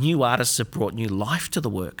that new artists have brought new life to the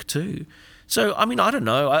work too. So, I mean, I don't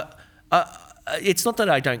know. It's not that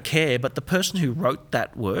I don't care, but the person who wrote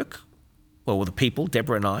that work, well, the people,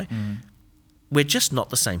 Deborah and I, we're just not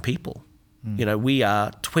the same people. We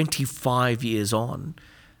are 25 years on,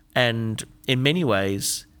 and in many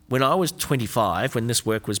ways, when I was 25, when this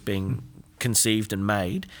work was being conceived and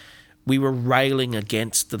made, we were railing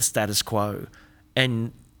against the status quo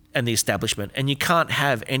and the establishment. And you can't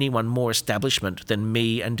have anyone more establishment than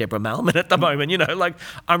me and Deborah Mailman at the moment.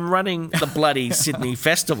 I'm running the bloody Sydney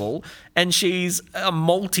Festival, and she's a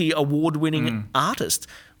multi-award-winning artist.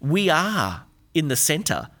 We are in the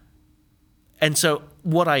centre. And so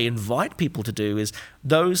what I invite people to do is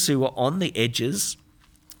those who are on the edges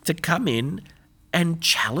to come in and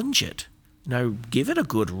challenge it. Give it a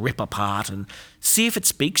good rip apart and see if it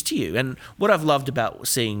speaks to you. And what I've loved about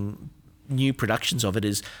seeing new productions of it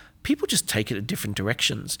is people just take it in different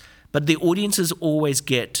directions. But the audiences always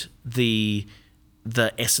get the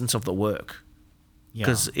the essence of the work,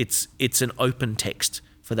 because it's an open text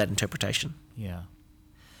for that interpretation. Yeah.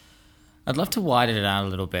 I'd love to widen it out a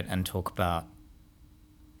little bit and talk about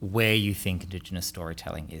where you think Indigenous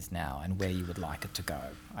storytelling is now and where you would like it to go,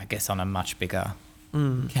 I guess on a much bigger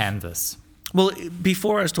canvas. Well,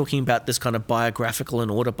 before I was talking about this kind of biographical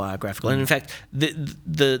and autobiographical, and in fact,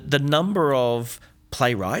 the number of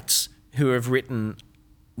playwrights who have written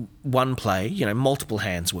one play, multiple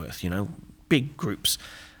hands worth, big groups.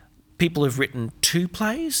 People who've written 2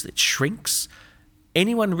 plays, it shrinks.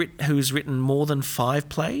 Anyone who's written more than 5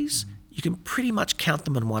 plays, you can pretty much count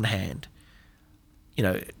them in one hand.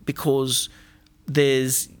 Because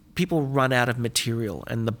people run out of material,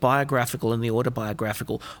 and the biographical and the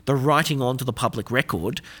autobiographical, the writing onto the public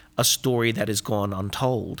record a story that has gone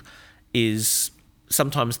untold, is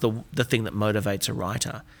sometimes the thing that motivates a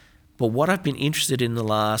writer. But what I've been interested in the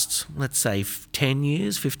last, let's say, 10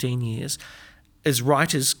 years, 15 years, is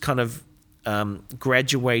writers kind of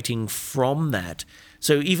graduating from that.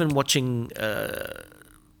 So even watching,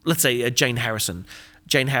 let's say, Jane Harrison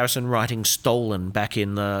writing Stolen back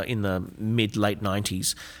in the mid-late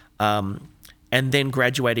 90s, and then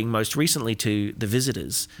graduating most recently to The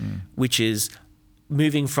Visitors, which is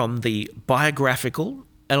moving from the biographical,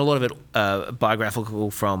 and a lot of it biographical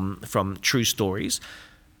from true stories,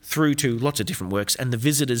 through to lots of different works, and The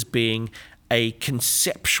Visitors being a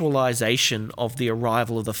conceptualization of the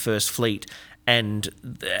arrival of the First Fleet and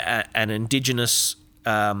an Indigenous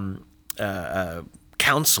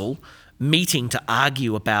council meeting to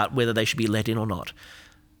argue about whether they should be let in or not.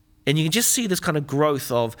 And you can just see this kind of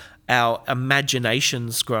growth of our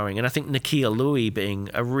imaginations growing. And I think Nakia Louie being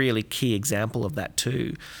a really key example of that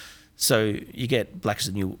too. So you get White is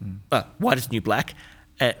the New Black,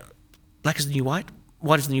 Black is the New White,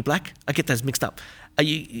 White is the New Black. I get those mixed up.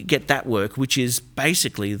 You get that work, which is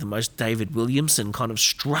basically the most David Williamson kind of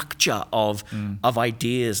structure of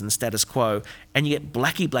ideas and status quo. And you get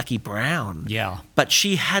Blackie Brown. Yeah. But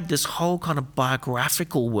she had this whole kind of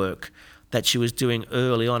biographical work that she was doing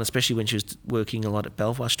early on, especially when she was working a lot at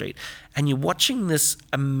Belvoir Street. And you're watching this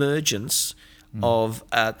emergence of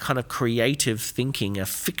a kind of creative thinking, a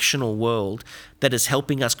fictional world that is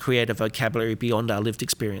helping us create a vocabulary beyond our lived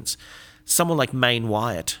experience. Someone like Maine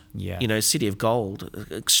Wyatt, City of Gold,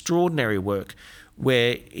 extraordinary work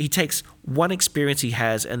where he takes one experience he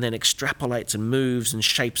has and then extrapolates and moves and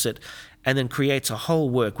shapes it and then creates a whole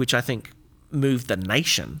work, which I think moved the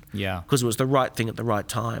nation because it was the right thing at the right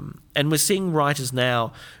time. And we're seeing writers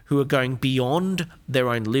now who are going beyond their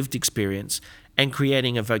own lived experience and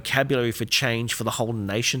creating a vocabulary for change for the whole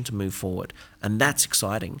nation to move forward. And that's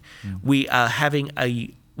exciting.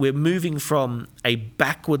 We're moving from a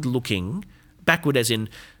backward as in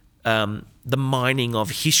the mining of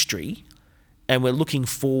history, and we're looking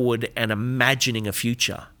forward and imagining a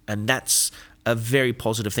future. And that's a very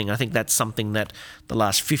positive thing. I think that's something that the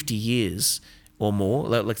last 50 years or more,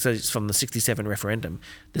 let's say it's from the 67 referendum,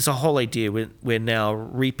 there's a whole idea we're now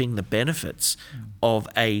reaping the benefits of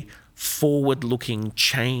a forward-looking,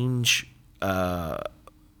 change,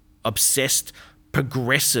 obsessed,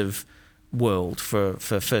 progressive world for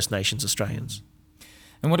First Nations Australians.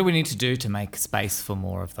 And what do we need to do to make space for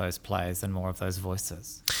more of those players and more of those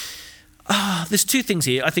voices? There's 2 things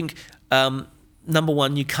here. I think, number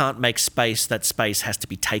one, you can't make space. That space has to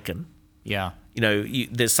be taken. Yeah.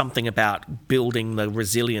 There's something about building the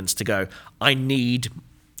resilience to go, I need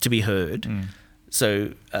to be heard.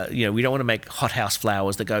 So, we don't want to make hothouse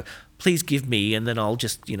flowers that go, please give me, and then I'll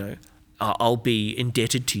just, I'll be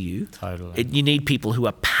indebted to you. Totally. You need people who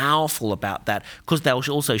are powerful about that because they'll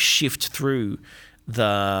also shift through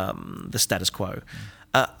the status quo.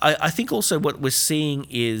 I think also what we're seeing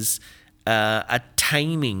is a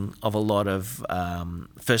taming of a lot of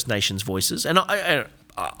First Nations voices, and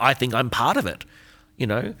I think I'm part of it.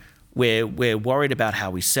 We're worried about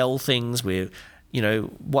how we sell things.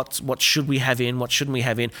 What should we have in? What shouldn't we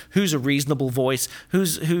have in? Who's a reasonable voice?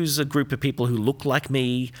 Who's a group of people who look like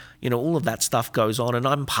me? All of that stuff goes on, and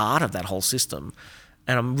I'm part of that whole system.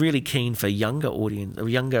 And I'm really keen for younger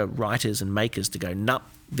writers and makers to go, nah,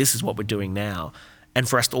 this is what we're doing now, and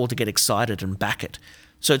for us all to get excited and back it.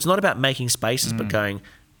 So it's not about making spaces, but going,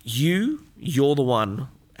 you're the one.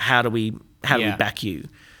 How do we back you?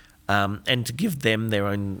 And to give them their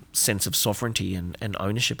own sense of sovereignty and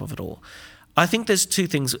ownership of it all. I think there's 2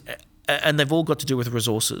 things, and they've all got to do with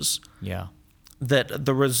resources. Yeah. That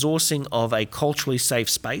the resourcing of a culturally safe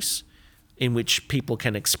space in which people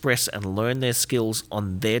can express and learn their skills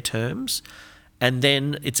on their terms, and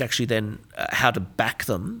then it's actually then how to back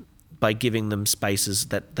them by giving them spaces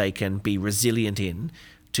that they can be resilient in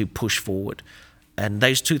to push forward. And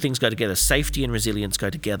those two things go together. Safety and resilience go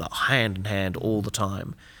together, hand in hand, all the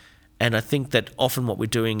time. And I think that often what we're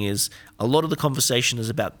doing is a lot of the conversation is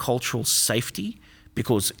about cultural safety,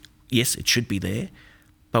 because yes, it should be there,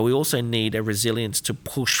 but we also need a resilience to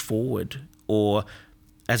push forward, or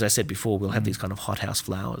as I said before, we'll have these kind of hothouse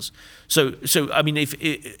flowers. So I mean, if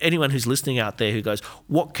anyone who's listening out there who goes,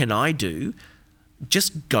 what can I do?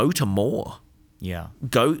 Just go to more. Yeah.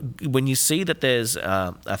 Go when you see that there's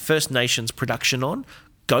a First Nations production on,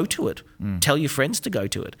 go to it. Tell your friends to go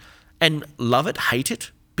to it, and love it, hate it,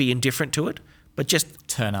 be indifferent to it, but just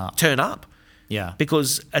Turn up. Turn up. Yeah.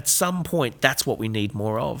 Because at some point, that's what we need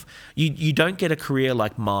more of. You don't get a career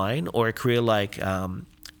like mine, or a career like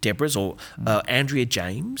Deborah's, or Andrea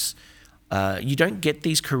James. You don't get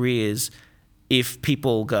these careers if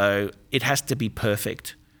people go, it has to be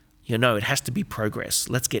perfect. You know, it has to be progress.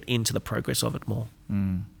 Let's get into the progress of it more.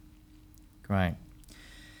 Great.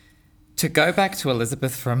 To go back to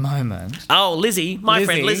Elizabeth for a moment. Oh, Lizzie, my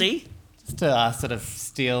friend Lizzie. Just to sort of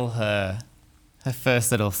steal her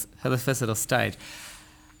first little stage.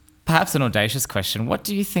 Perhaps an audacious question. What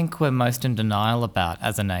do you think we're most in denial about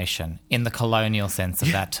as a nation, in the colonial sense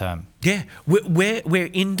of that term? Yeah, we're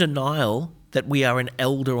in denial that we are an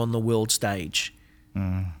elder on the world stage.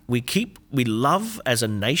 We love as a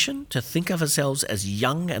nation to think of ourselves as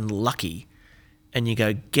young and lucky, and you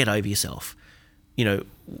go, get over yourself. You know,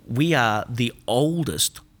 we are the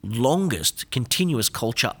oldest, longest continuous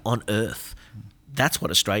culture on earth. That's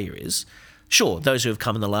what Australia is. Sure, those who have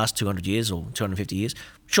come in the last 200 years or 250 years,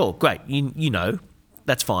 sure, great, you know,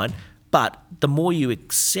 that's fine. But the more you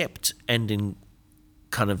accept and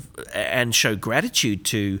show gratitude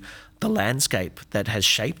to the landscape that has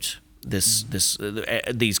shaped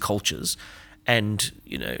these cultures. And,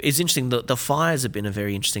 you know, it's interesting, the fires have been a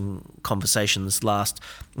very interesting conversation this last,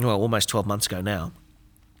 almost 12 months ago now.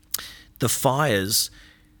 The fires,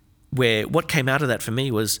 where what came out of that for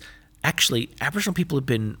me was actually Aboriginal people have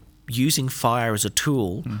been using fire as a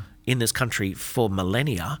tool in this country for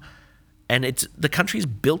millennia, and the country's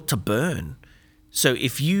built to burn. So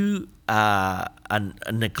if you are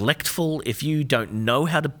neglectful, if you don't know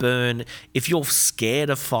how to burn, if you're scared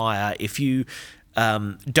of fire, if you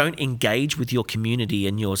don't engage with your community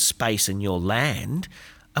and your space and your land,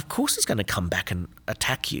 of course it's going to come back and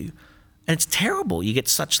attack you. And it's terrible. You get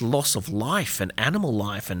such loss of life and animal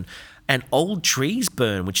life, and old trees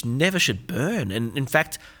burn, which never should burn. And in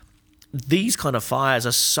fact, these kind of fires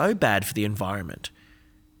are so bad for the environment.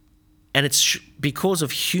 And it's because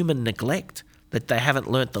of human neglect that they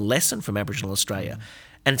haven't learnt the lesson from Aboriginal Australia.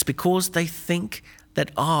 And it's because they think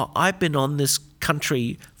that, I've been on this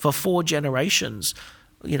country for 4 generations.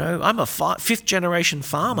 You know, I'm a 5th generation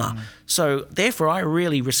farmer. So therefore I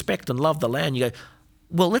really respect and love the land. You go,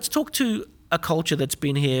 well, let's talk to a culture that's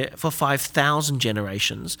been here for 5,000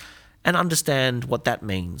 generations and understand what that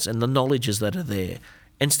means and the knowledges that are there.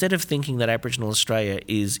 Instead of thinking that Aboriginal Australia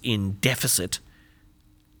is in deficit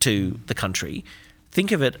to the country,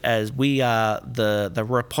 think of it as we are the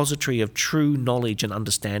repository of true knowledge and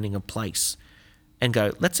understanding of place, and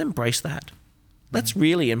go, let's embrace that. Let's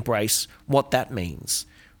really embrace what that means,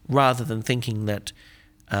 rather than thinking that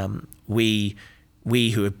we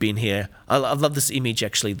who have been here. I love this image,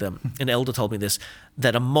 actually. An elder told me this,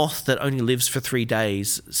 that a moth that only lives for 3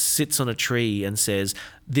 days sits on a tree and says,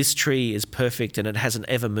 this tree is perfect and it hasn't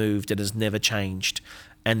ever moved, it has never changed.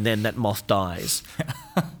 And then that moth dies.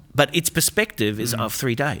 But its perspective is of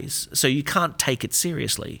 3 days. So you can't take it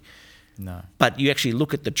seriously. No. But you actually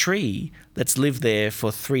look at the tree that's lived there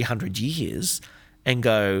for 300 years and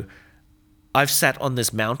go, I've sat on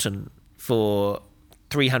this mountain for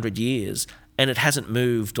 300 years and it hasn't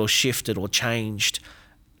moved or shifted or changed.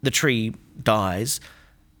 The tree dies,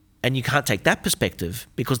 and you can't take that perspective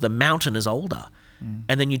because the mountain is older.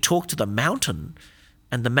 And then you talk to the mountain,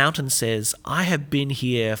 and the mountain says, I have been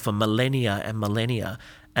here for millennia and millennia,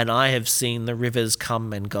 and I have seen the rivers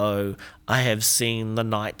come and go. I have seen the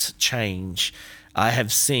night change. I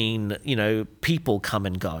have seen, people come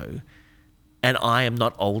and go, and I am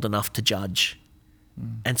not old enough to judge.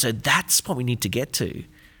 And so that's what we need to get to.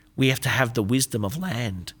 We have to have the wisdom of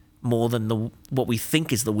land more than what we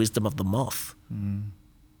think is the wisdom of the moth.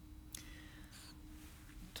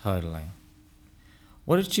 Totally.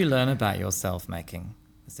 What did you learn about yourself making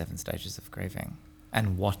the 7 Stages of Grieving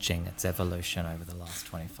and watching its evolution over the last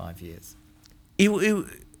 25 years?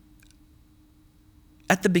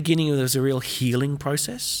 At the beginning, there was a real healing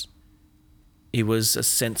process. It was a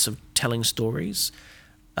sense of telling stories.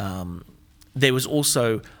 There was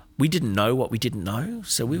also, we didn't know what we didn't know,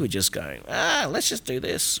 so we were just going, let's just do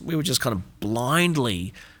this. We were just kind of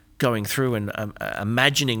blindly going through and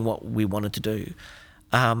imagining what we wanted to do.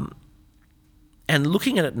 And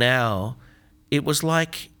looking at it now, it was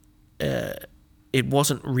like it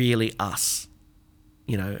wasn't really us,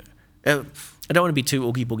 you know. I don't want to be too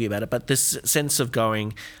oogie boogie about it, but this sense of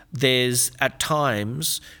going, there's at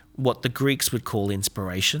times what the Greeks would call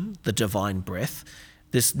inspiration, the divine breath,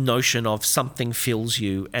 this notion of something fills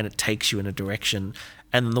you and it takes you in a direction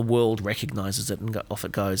and the world recognises it and off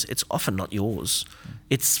it goes. It's often not yours.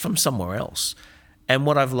 It's from somewhere else. And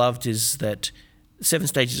what I've loved is that 7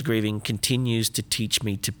 Stages of Grieving continues to teach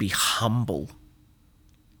me to be humble.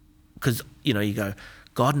 Because, you know, you go,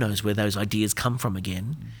 God knows where those ideas come from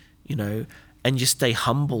again, you know, and just stay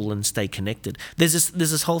humble and stay connected. There's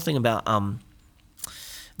this whole thing about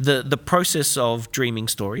the process of dreaming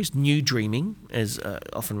stories, new dreaming, as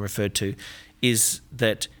often referred to, is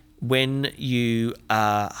that when you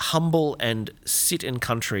are humble and sit in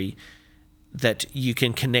country, that you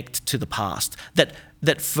can connect to the past. That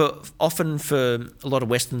often for a lot of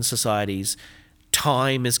Western societies,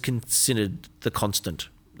 time is considered the constant.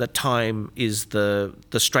 That time is the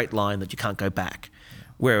straight line that you can't go back.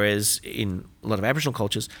 Whereas in a lot of Aboriginal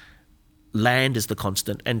cultures, land is the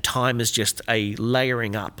constant and time is just a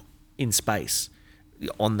layering up in space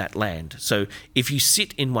on that land. So if you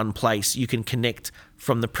sit in one place, you can connect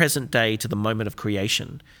from the present day to the moment of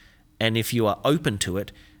creation. And if you are open to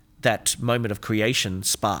it, that moment of creation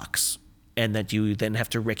sparks, and that you then have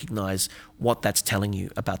to recognize what that's telling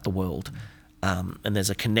you about the world. And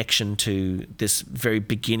there's a connection to this very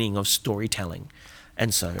beginning of storytelling.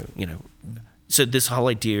 And so, you know, so this whole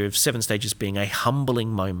idea of 7 Stages being a humbling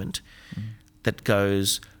moment that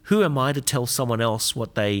goes, who am I to tell someone else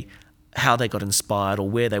how they got inspired or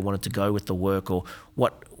where they wanted to go with the work or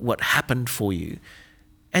what happened for you?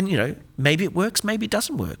 And, you know, maybe it works, maybe it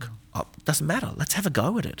doesn't work. Oh, it doesn't matter. Let's have a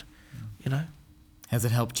go at it, you know. Has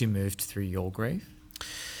it helped you move through your grief?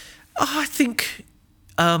 I think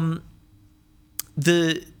the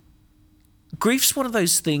grief's one of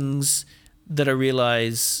those things that I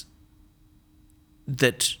realise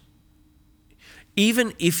that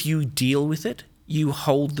even if you deal with it, you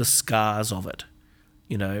hold the scars of it.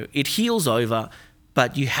 You know, it heals over,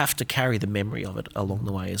 but you have to carry the memory of it along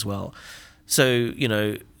the way as well. So, you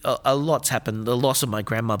know, a lot's happened. The loss of my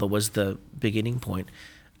grandmother was the beginning point.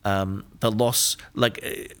 The loss,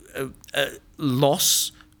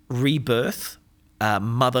 loss, rebirth,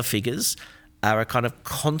 mother figures are a kind of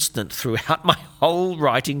constant throughout my whole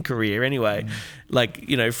writing career anyway. Like,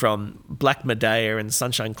 you know, from Black Medea and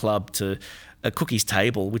Sunshine Club to A Cookie's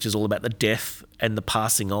Table, which is all about the death and the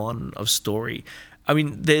passing on of story. I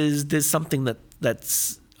mean, there's something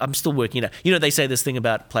that's I'm still working it out. You know, they say this thing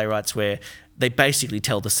about playwrights where they basically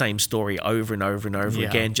tell the same story over and over and over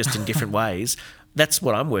again, just in different ways. That's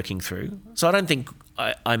what I'm working through. So I don't think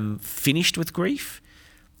I'm finished with grief.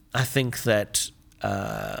 I think that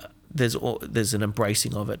there's an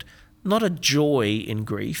embracing of it, not a joy in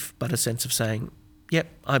grief, but a sense of saying, "Yep,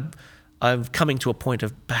 I'm coming to a point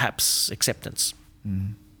of perhaps acceptance."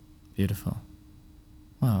 Beautiful.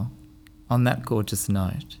 Well, on that gorgeous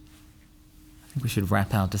note, I think we should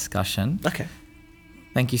wrap our discussion. Okay.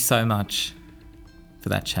 Thank you so much for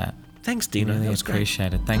that chat. Thanks, Dino. Really that was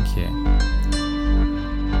appreciate it. Thank you.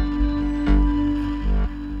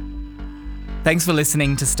 Thanks for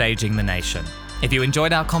listening to Staging the Nation. If you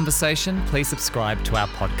enjoyed our conversation, please subscribe to our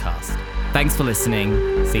podcast. Thanks for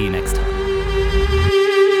listening. See you next time.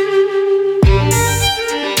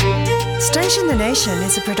 Staging the Nation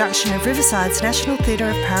is a production of Riverside's National Theatre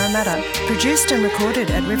of Parramatta, produced and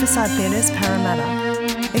recorded at Riverside Theatres,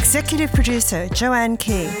 Parramatta. Executive producer Joanne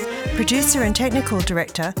Key, producer and technical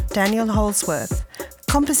director Daniel Holsworth,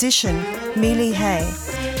 composition Mealy Hay,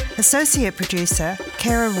 associate producer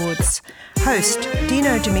Kara Woods, host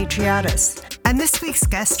Dino Dimitriadis, and this week's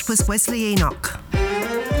guest was Wesley Enoch.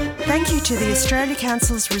 Thank you to the Australia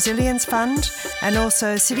Council's Resilience Fund and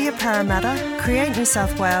also City of Parramatta, Create New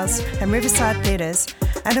South Wales and Riverside Theatres,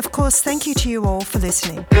 and of course thank you to you all for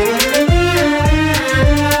listening.